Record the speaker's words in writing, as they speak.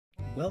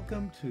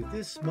Welcome to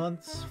this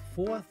month's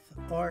 4th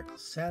Art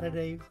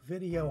Saturday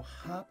video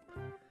hop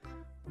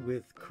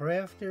with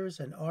crafters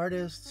and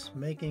artists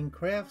making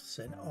crafts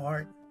and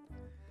art.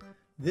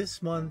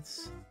 This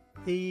month's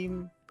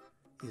theme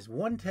is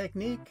one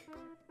technique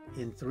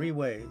in 3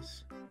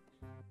 ways.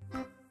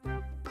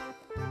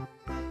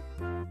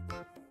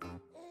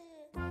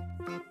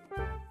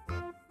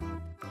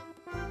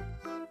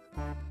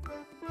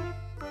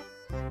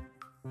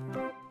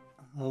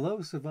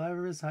 Hello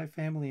survivors, hi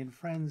family and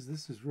friends,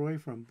 this is Roy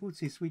from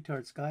Bootsie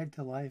Sweettarts Guide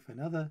to Life and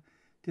Other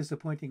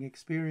Disappointing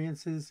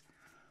Experiences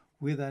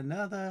with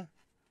another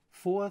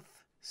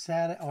 4th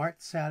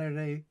Art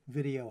Saturday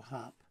video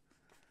hop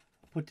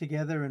put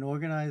together and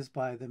organized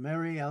by the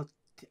Meri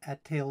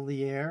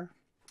Atelier,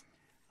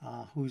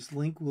 whose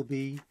link will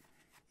be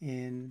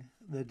in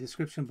the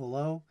description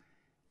below.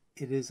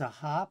 It is a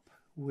hop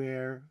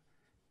where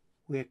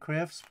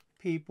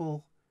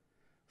craftspeople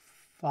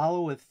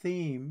follow a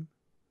theme,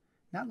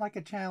 not like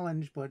a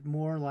challenge, but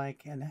more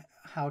like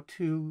how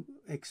to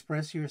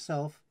express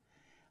yourself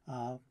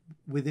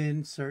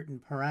within certain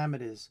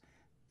parameters.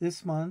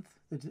 This month,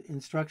 the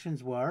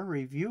instructions were: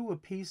 review a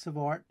piece of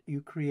art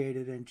you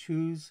created and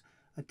choose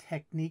a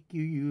technique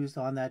you used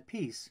on that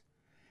piece.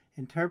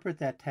 Interpret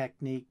that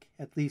technique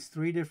at least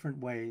 3 different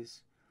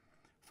ways.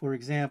 For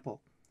example,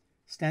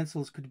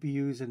 stencils could be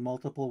used in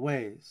multiple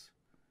ways.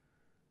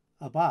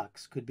 A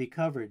box could be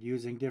covered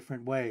using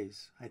different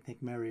ways. I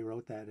think Meri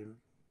wrote that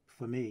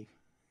for me.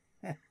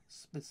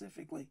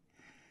 Specifically.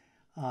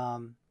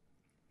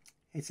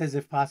 It says,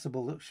 if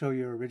possible, show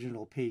your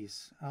original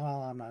piece.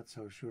 Well, I'm not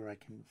so sure I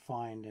can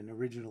find an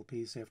original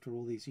piece after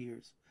all these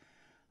years.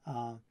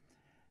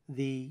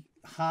 The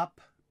hop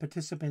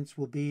participants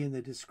will be in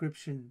the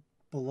description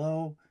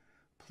below.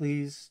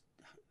 Please,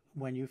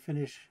 when you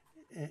finish,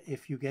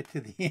 if you get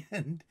to the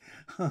end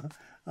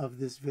of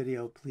this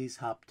video, please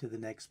hop to the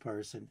next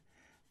person.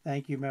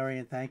 Thank you, Meri,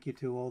 and thank you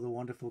to all the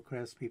wonderful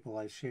craftspeople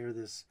I share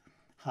this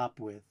hop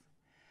with.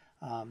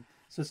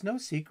 So it's no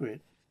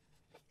secret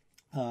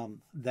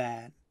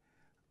that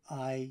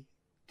I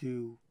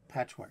do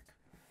patchwork,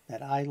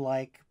 that I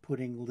like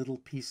putting little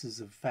pieces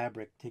of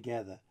fabric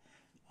together.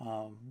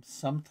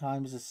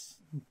 Sometimes it's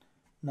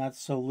not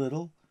so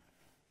little.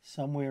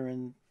 Somewhere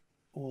in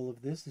all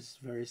of this is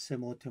very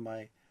similar to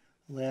my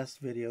last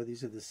video.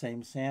 These are the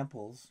same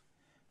samples.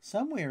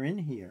 Somewhere in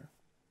here,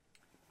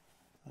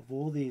 of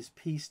all these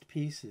pieced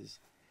pieces,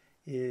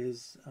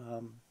 is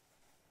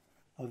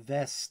a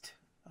vest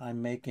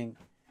I'm making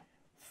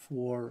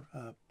for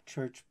a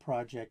church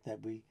project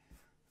that we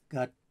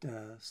got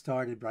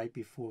started right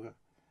before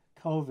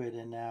COVID,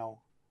 and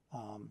now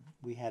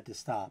we had to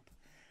stop.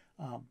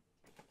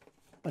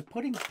 But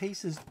putting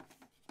pieces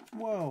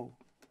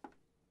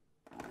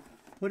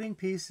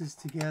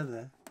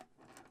together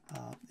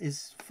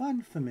is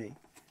fun for me,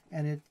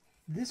 and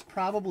this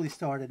probably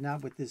started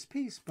not with this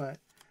piece, but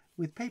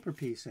with paper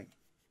piecing.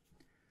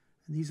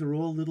 And these are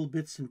all little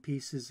bits and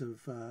pieces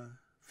of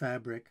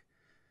fabric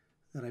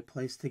that I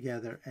placed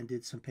together and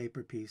did some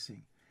paper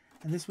piecing.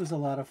 And this was a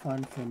lot of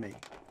fun for me.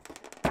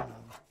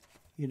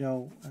 You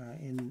know,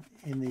 in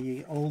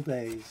the old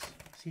days,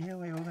 see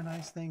how I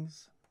organize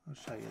things? I'll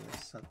show you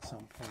this at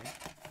some point.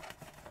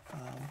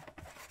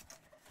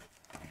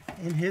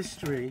 In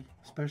history,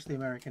 especially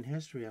American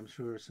history, I'm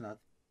sure it's not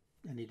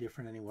any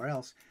different anywhere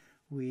else,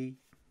 we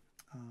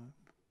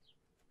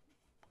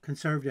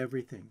conserved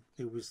everything.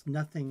 There was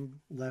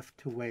nothing left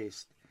to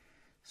waste.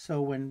 So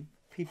when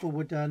people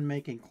were done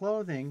making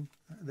clothing,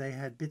 they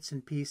had bits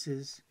and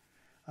pieces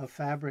of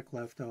fabric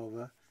left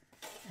over,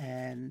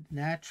 and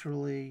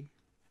naturally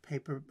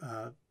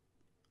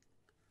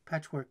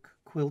patchwork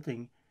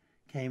quilting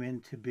came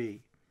into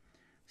be.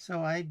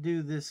 So I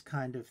do this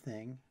kind of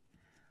thing,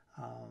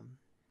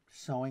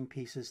 sewing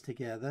pieces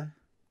together.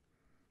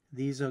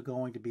 These are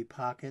going to be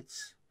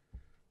pockets,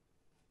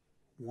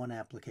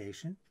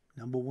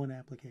 number one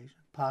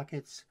application,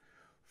 pockets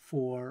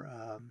for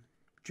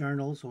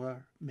journals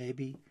or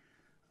maybe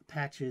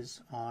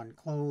patches on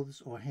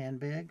clothes or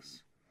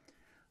handbags.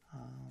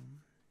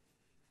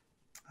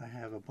 I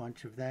have a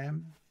bunch of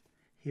them.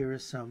 Here are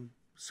some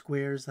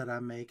squares that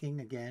I'm making.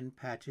 Again,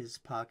 patches,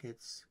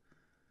 pockets.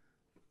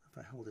 If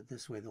I hold it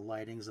this way, the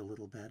lighting's a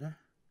little better.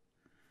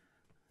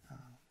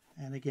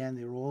 And again,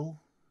 they're all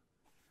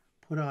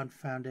put on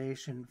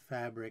foundation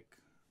fabric.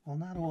 Well,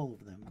 not all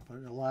of them,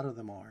 but a lot of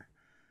them are,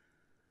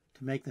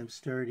 to make them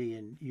sturdy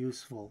and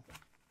useful.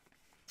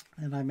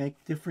 And I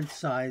make different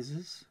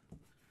sizes.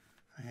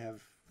 I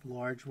have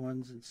large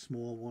ones and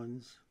small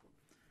ones,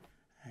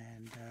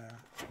 and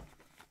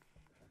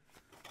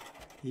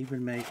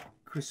even make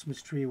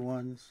Christmas tree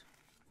ones.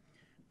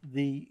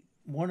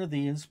 One of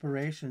the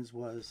inspirations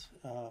was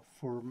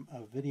for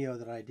a video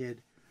that I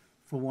did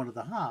for one of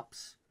the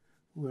hops,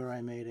 where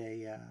I made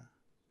a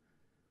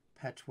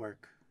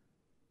patchwork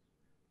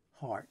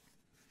heart.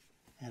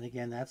 And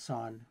again, that's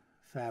on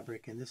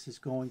fabric, and this is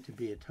going to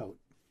be a tote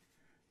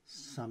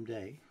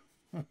someday.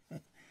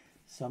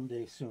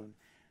 Someday soon.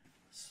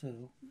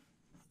 So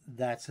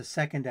that's a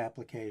second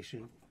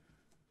application.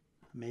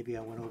 maybe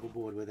I went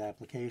overboard with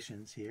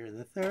applications here.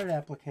 The third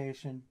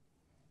application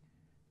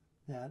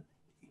that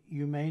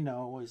you may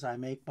know is I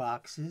make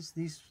boxes.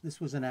 This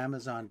was an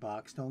Amazon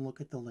box. Don't look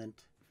at the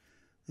lint.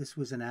 This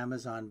was an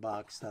Amazon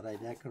box that I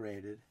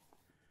decorated.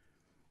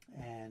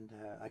 And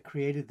I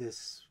created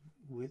this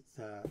with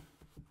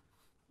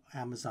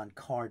Amazon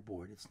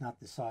cardboard. It's not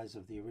the size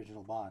of the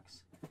original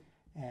box.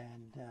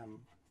 And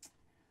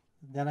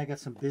then I got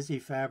some busy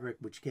fabric,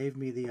 which gave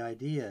me the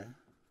idea.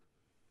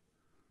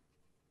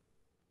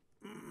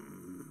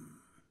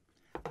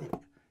 It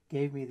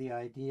gave me the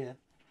idea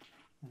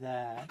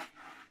that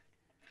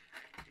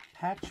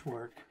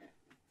patchwork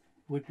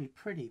would be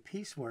pretty,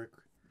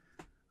 piecework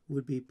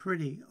would be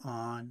pretty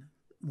on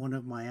one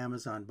of my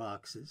Amazon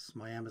boxes,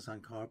 my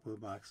Amazon cardboard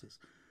boxes.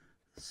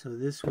 So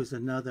this was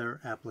another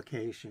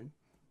application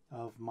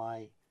of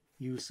my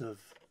use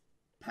of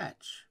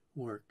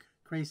patchwork,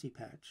 crazy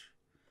patch.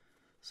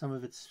 Some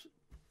of it's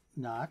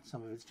not,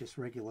 some of it's just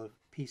regular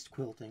pieced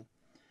quilting.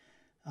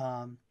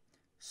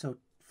 So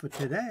for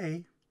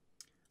today,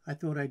 I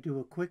thought I'd do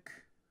a quick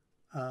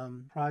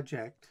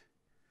project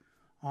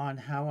on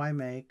how I'll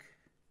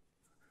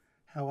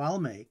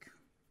make,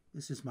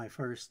 this is my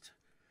first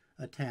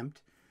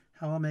attempt,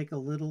 how I'll make a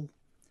little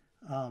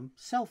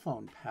cell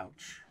phone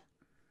pouch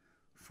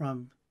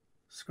from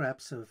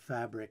scraps of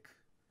fabric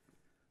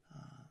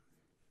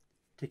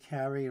to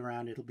carry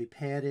around. It'll be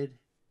padded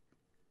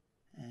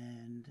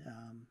and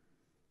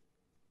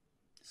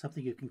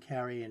something you can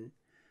carry and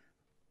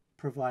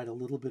provide a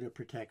little bit of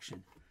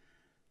protection.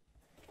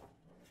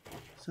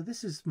 So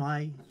this is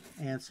my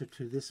answer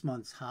to this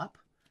month's hop.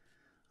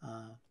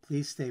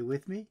 Please stay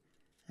with me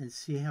and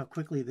see how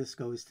quickly this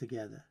goes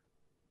together.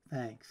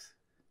 Thanks.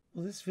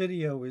 Well, this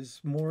video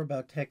is more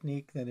about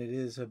technique than it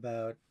is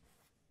about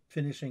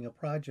finishing a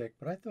project,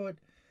 but I thought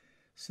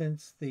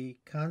since the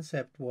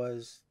concept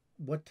was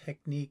what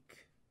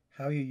technique,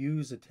 how you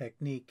use a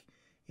technique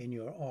in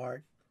your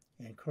art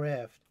and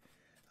craft,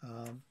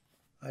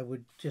 I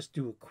would just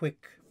do a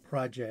quick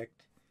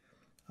project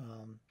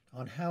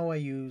on how I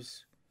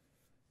use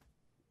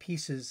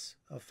pieces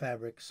of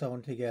fabric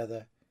sewn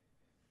together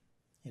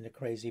in a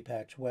crazy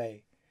patch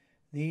way.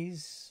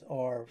 These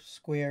are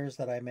squares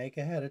that I make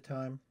ahead of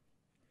time.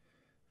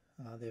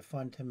 They're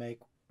fun to make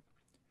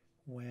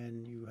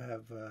when you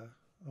have a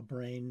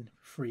brain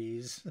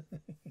freeze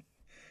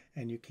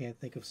and you can't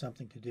think of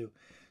something to do.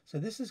 So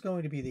this is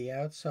going to be the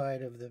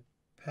outside of the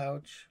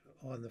pouch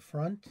on the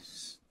front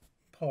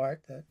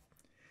part,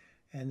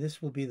 and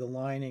this will be the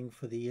lining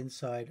for the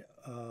inside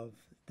of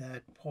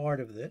that part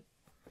of it.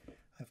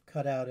 I've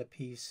cut out a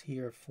piece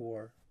here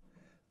for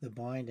the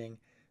binding.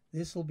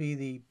 This will be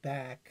the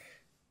back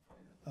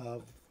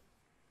of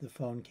the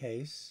phone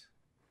case,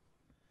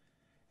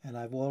 and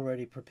I've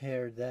already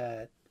prepared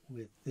that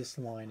with this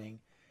lining.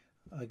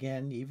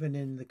 Again, even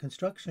in the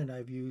construction,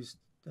 I've used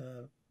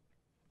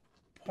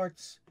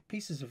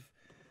pieces of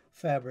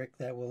fabric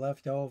that were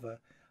left over.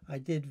 I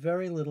did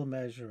very little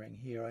measuring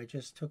here. I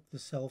just took the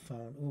cell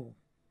phone. Ooh,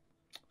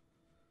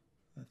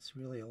 that's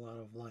really a lot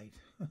of light.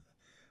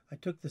 I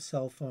took the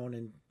cell phone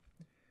and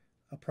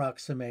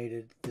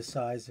approximated the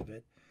size of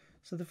it.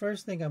 So the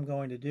first thing I'm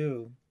going to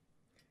do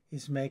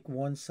is make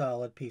one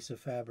solid piece of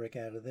fabric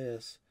out of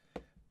this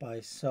by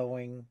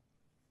sewing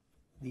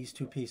these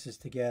two pieces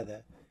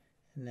together.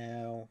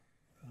 Now,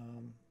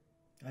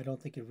 I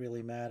don't think it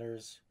really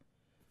matters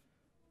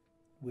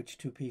which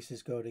two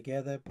pieces go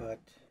together, but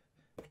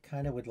I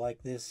kind of would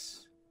like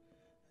this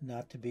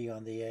not to be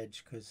on the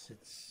edge because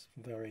it's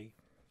very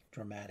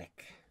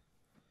dramatic.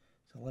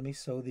 So let me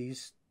sew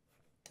these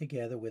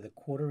together with a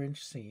 1/4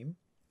 inch seam.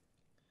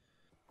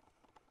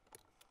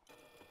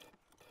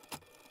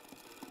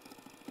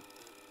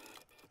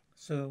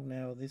 So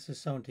now this is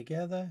sewn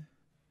together.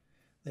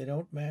 They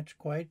don't match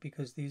quite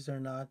because these are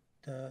not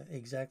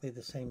exactly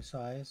the same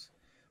size,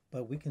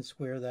 but we can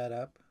square that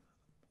up,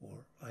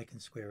 or I can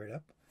square it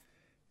up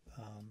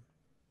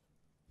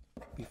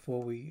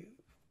before we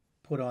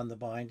put on the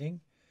binding.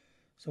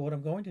 So what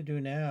I'm going to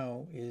do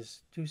now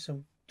is do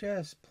some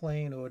just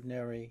plain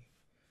ordinary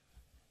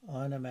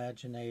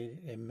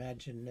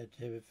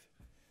imaginative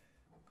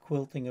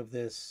quilting of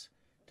this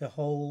to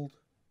hold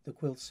the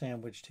quilt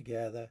sandwich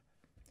together,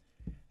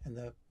 and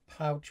the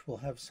pouch will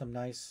have some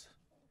nice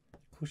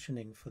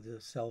cushioning for the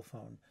cell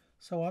phone.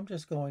 So I'm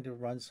just going to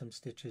run some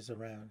stitches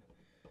around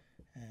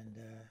and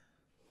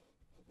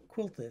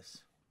quilt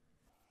this.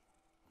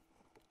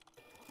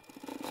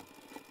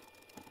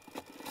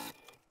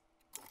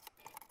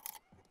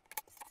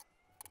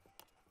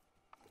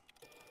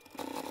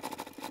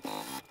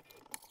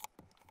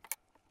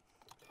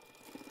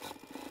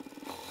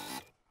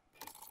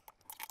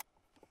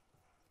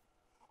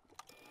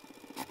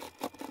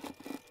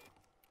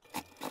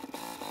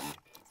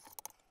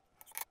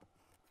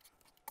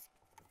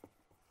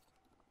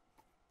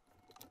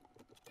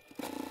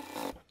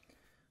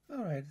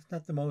 Alright, it's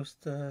not the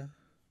most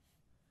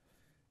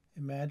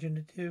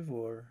imaginative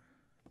or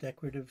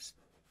decorative,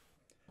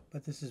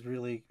 but this is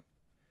really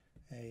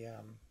a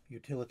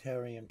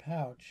utilitarian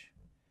pouch.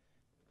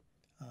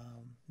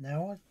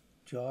 Now I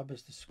job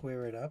is to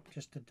square it up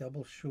just to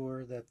double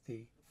sure that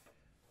the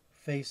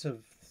face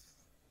of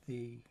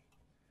the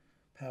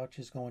pouch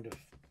is going to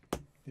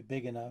be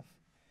big enough.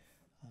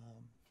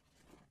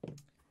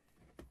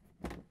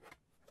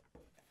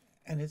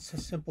 And it's a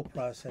simple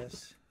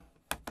process.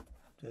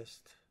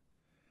 Just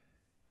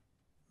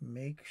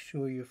make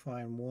sure you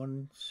find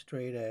one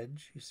straight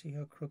edge. You see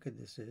how crooked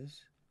this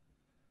is?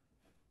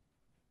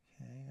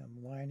 Okay,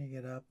 I'm lining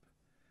it up.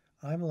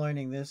 I'm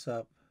lining this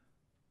up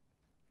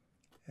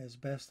as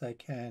best I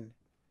can.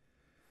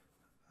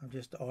 I'm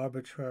just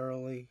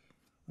arbitrarily,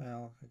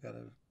 well, I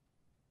gotta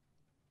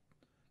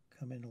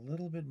come in a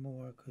little bit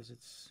more because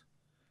it's,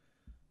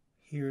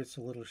 here it's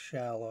a little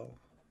shallow.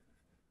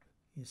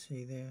 You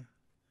see there?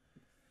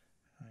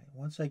 All right,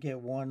 once I get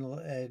one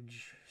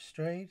edge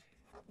straight,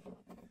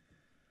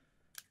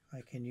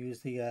 I can use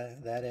the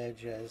that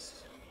edge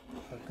as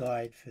a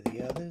guide for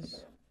the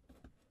others.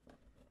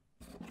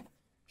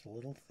 It's a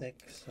little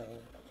thick, so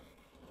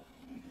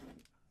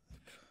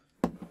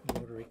the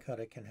rotary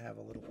cutter can have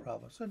a little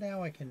problem. So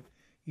now I can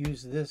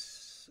use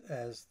this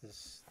as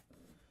this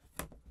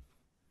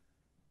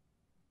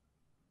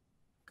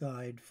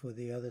guide for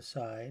the other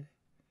side.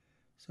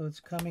 So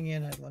it's coming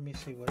in at, let me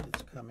see what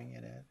it's coming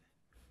in at.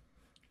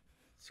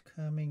 It's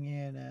coming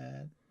in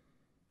at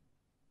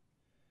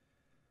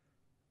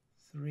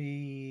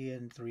 3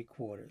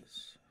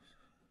 3/4.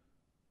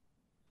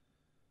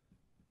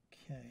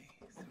 Okay,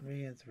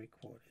 3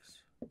 3/4.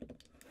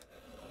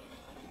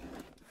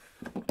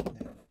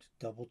 Now,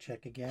 double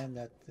check again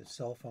that the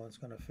cell phone's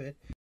going to fit.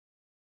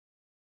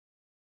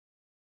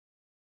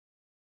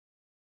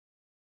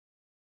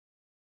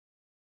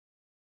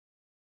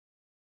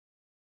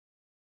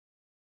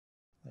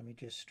 Let me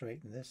just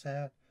straighten this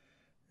out.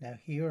 Now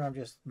here I'm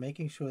just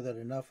making sure that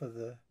enough of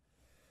the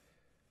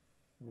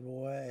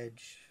raw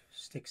edge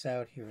sticks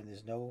out here and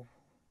there's no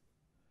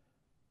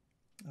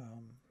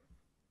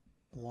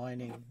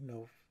lining,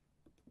 no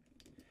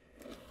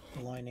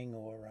lining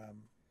or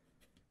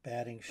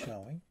batting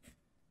showing.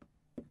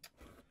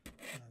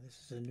 This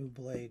is a new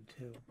blade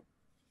too.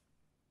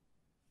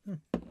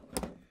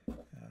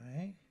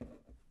 Alright.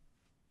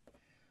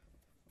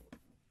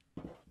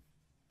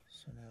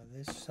 So now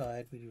this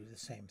side we do the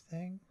same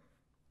thing.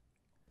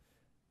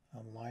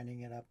 I'm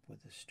lining it up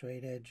with the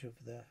straight edge of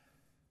the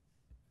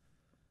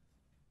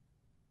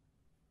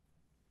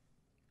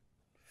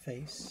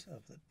face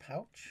of the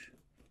pouch.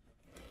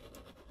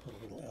 Put a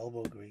little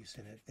elbow grease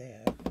in it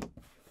there.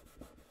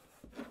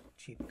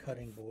 Cheap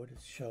cutting board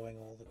is showing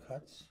all the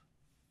cuts.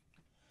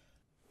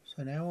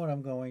 So now what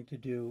I'm going to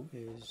do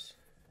is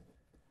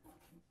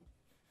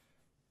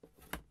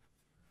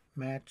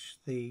match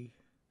the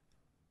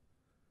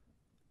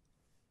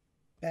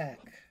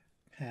back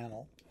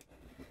panel.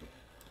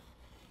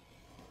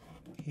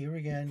 Here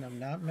again, I'm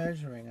not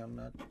measuring.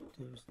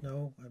 There's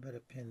no, I better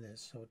pin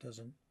this so it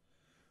doesn't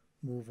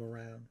move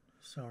around.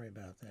 Sorry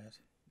about that.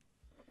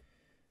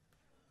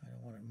 I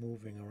don't want it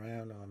moving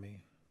around on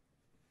me.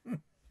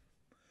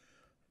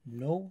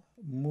 No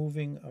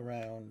moving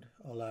around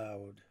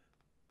allowed.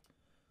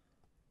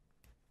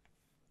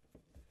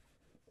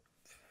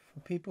 For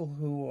people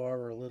who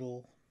are a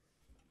little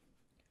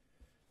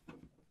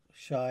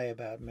shy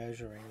about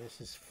measuring, this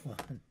is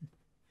fun.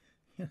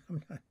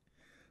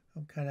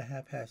 I'm kind of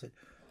haphazard.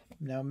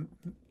 Now,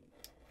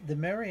 the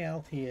Meri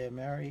Atelier,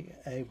 Meri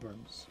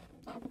Abrams,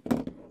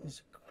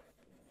 is,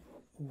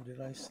 oh, did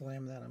I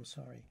slam that? I'm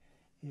sorry.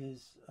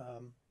 Is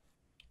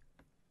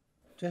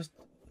just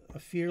a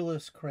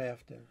fearless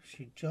crafter.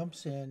 She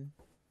jumps in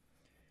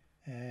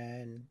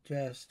and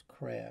just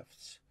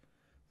crafts.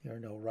 There are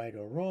no right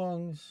or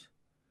wrongs.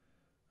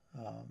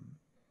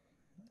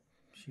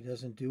 She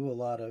doesn't do a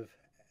lot of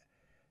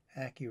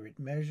accurate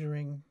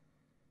measuring,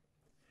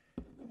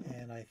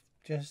 and I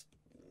just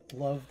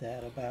love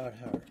that about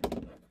her.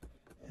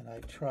 And I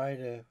try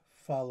to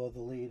follow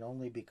the lead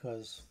only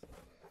because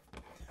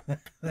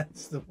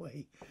that's the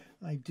way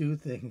I do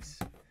things.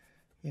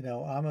 You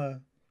know,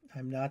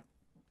 I'm not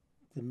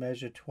the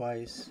measure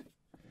twice.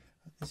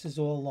 This is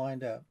all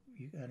lined up.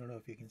 I don't know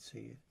if you can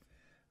see it.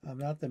 I'm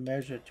not the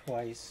measure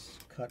twice,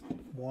 cut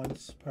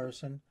once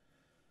person.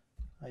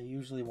 I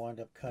usually wind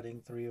up cutting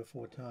 3 or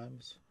 4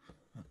 times.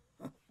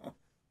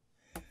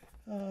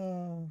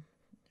 Oh,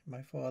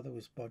 my father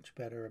was much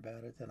better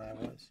about it than I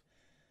was.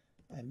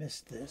 I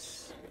missed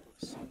this,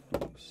 so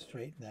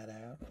straighten that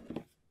out.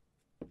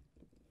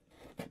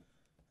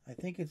 I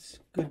think it's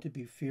good to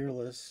be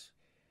fearless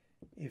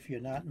if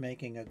you're not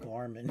making a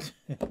garment.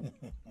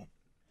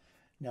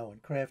 No, in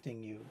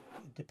crafting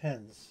it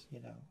depends,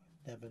 you know.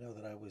 Never know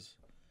that I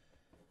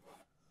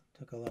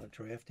took a lot of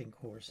drafting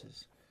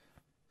courses.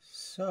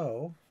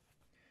 So,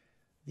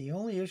 the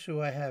only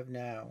issue I have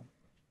now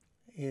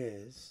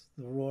is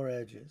the raw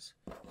edges.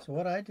 So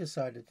what I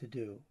decided to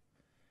do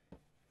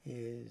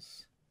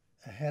is,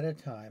 ahead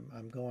of time,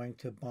 I'm going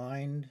to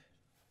bind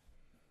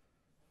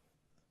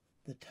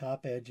the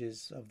top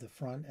edges of the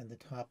front and the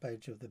top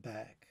edge of the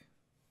back.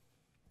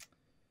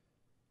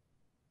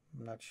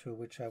 I'm not sure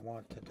which I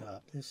want to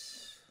top.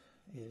 This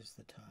is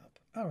the top.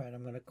 All right,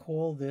 I'm going to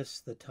call this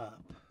the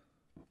top.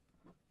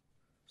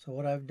 So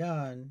what I've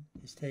done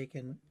is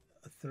taken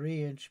a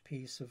 3-inch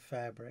piece of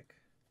fabric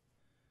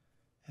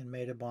and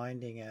made a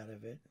binding out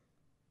of it,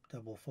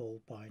 double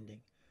fold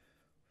binding.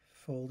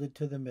 Folded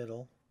to the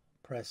middle,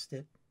 pressed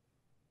it,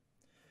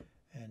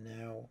 and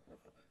now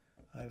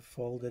I've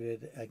folded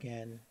it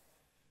again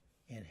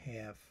in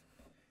half,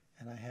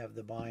 and I have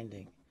the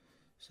binding.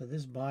 So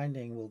this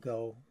binding will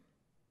go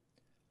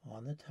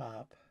on the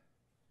top.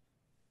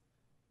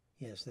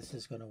 Yes, this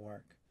is going to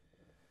work.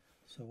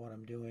 So what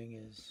I'm doing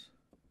is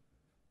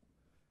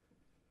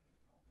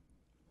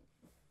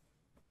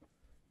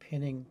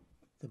pinning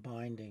the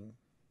binding,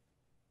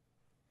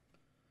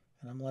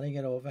 and I'm letting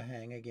it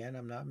overhang. Again,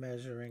 I'm not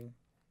measuring.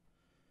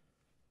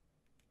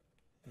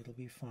 It'll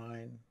be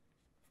fine.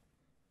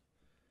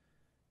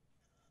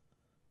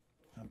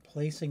 I'm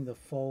placing the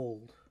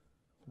fold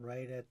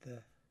right at the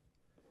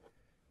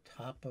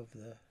top of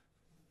the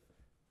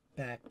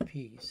back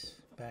piece,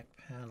 back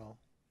panel.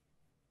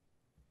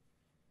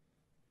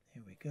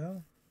 Here we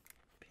go.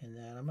 Pin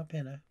that. I'm a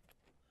pinner.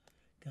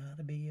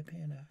 Gotta be a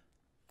pinner.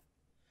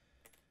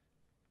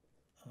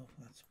 Oh,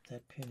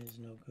 that pin is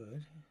no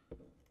good.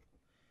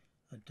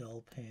 A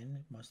dull pin.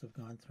 It must have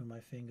gone through my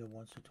finger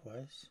once or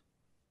twice.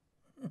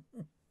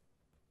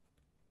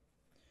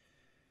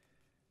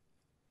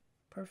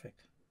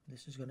 Perfect.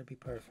 This is going to be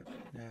perfect.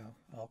 Now,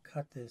 I'll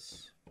cut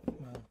this.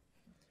 Well,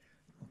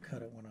 I'll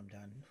cut it when I'm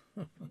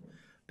done.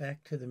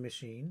 Back to the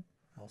machine.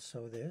 I'll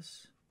sew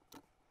this.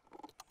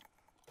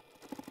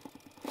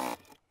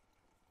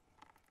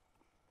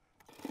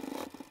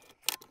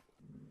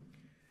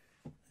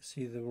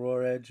 See, the raw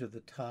edge of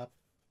the top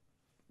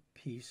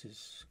piece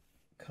is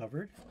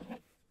covered.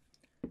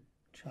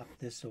 Chop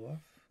this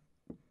off.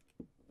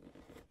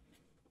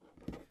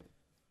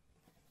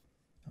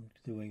 I'm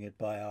doing it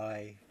by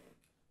eye.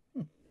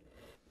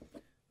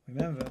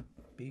 Remember,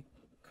 be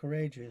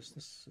courageous.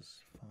 This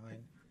is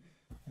fine.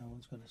 No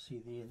one's going to see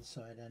the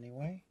inside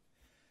anyway.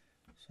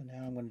 So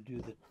now I'm going to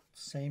do the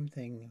same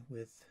thing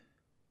with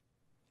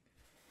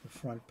the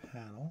front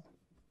panel.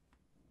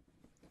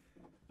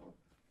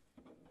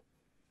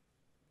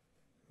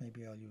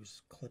 Maybe I'll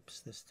use clips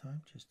this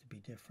time just to be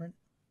different.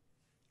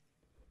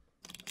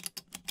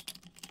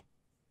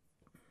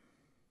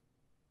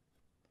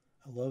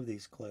 I love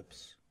these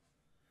clips.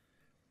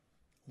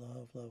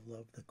 Love, love,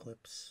 love the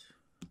clips.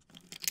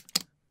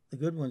 The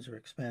good ones are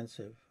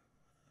expensive,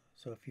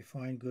 so if you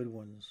find good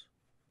ones,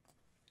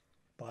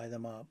 buy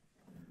them up.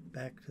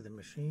 Back to the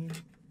machine.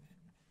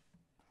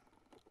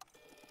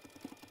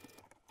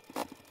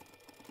 All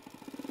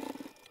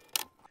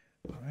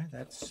right,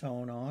 that's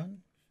sewn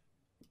on.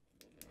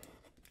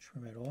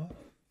 Trim it off.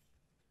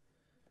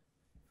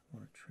 I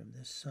want to trim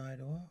this side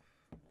off.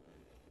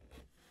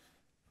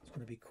 It's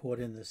going to be caught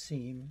in the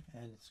seam,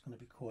 and it's going to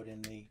be caught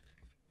in the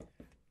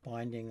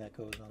binding that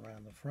goes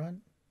around the front.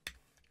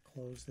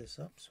 Close this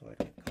up so I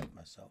don't cut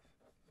myself.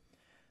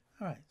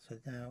 All right, so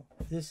now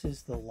this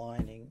is the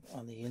lining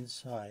on the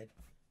inside.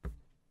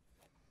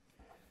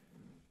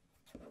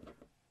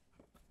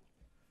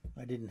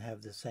 I didn't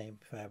have the same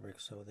fabric,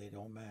 so they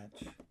don't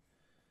match.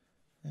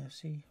 Now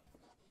see,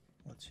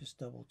 let's just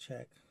double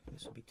check.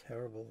 This would be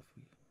terrible if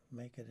we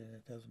make it and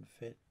it doesn't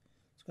fit.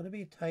 It's going to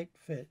be a tight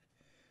fit,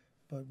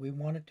 but we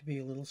want it to be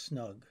a little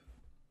snug.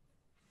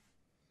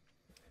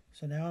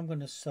 So now I'm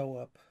going to sew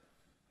up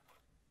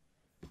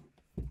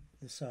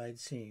the side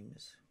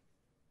seams.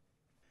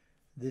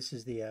 This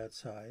is the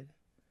outside.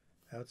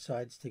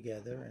 Outsides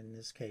together. In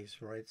this case,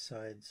 right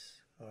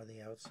sides are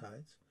the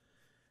outsides.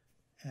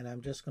 And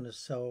I'm just going to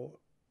sew,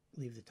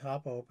 leave the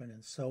top open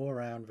and sew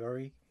around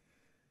very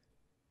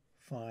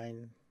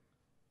fine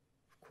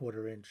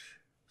 1/4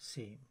 inch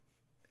seam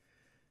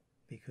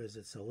because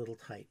it's a little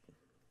tight.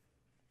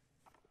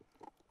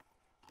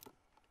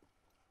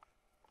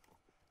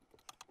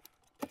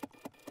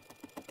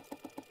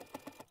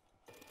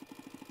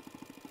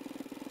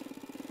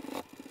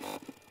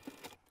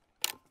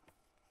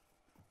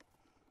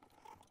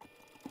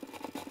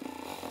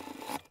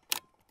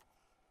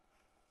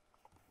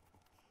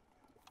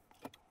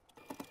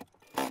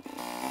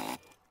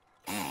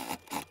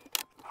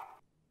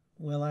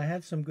 Well, I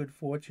had some good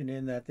fortune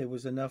in that there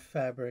was enough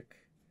fabric.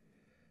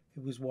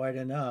 It was wide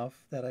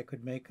enough that I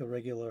could make a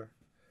regular,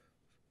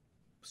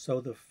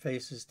 sew the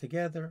faces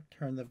together,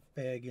 turn the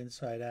bag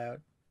inside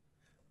out,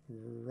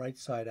 right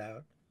side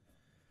out,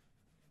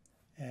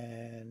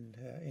 and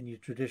in your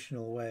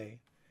traditional way.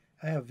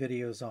 I have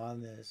videos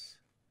on this,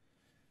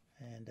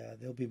 and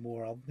there'll be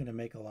more. I'm going to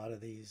make a lot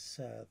of these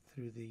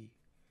through the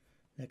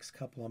next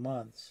couple of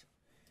months.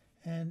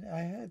 And I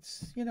had,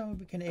 you know,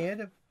 we can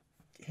add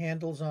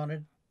handles on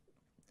it.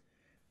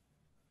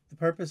 The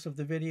purpose of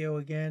the video,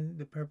 again,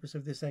 the purpose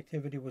of this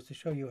activity was to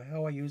show you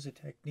how I use a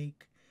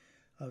technique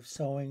of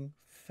sewing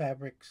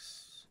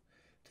fabrics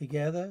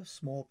together,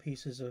 small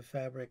pieces of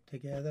fabric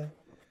together,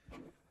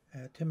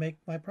 to make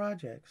my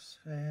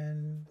projects.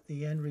 And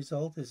the end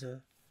result is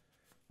a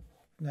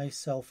nice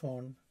cell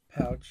phone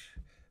pouch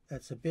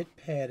that's a bit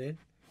padded.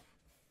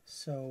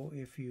 So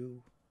if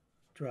you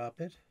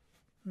drop it.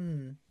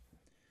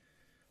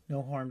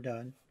 No harm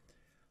done.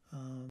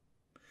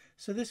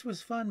 So this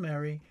was fun,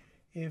 Meri.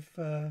 If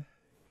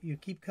you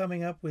keep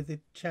coming up with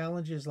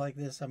challenges like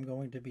this, I'm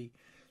going to be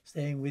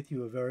staying with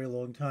you a very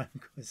long time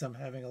because I'm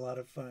having a lot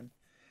of fun.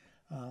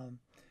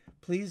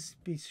 Please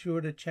be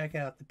sure to check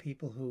out the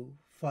people who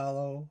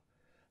follow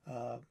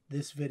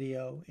this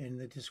video in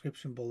the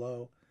description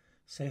below.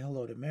 Say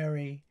hello to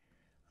Meri.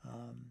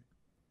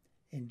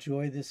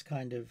 Enjoy this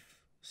kind of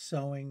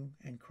sewing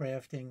and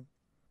crafting.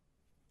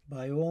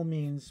 By all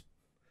means,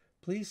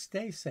 please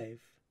stay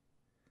safe.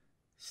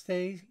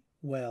 Stay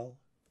well.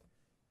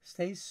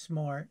 Stay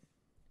smart.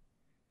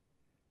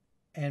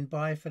 And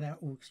bye for now.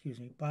 Oh, excuse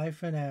me. Bye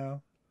for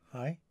now.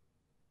 Hi?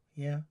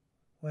 Yeah?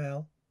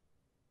 Well,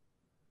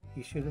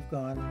 you should have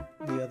gone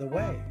the other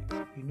way.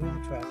 You knew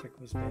the traffic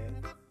was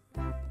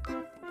bad.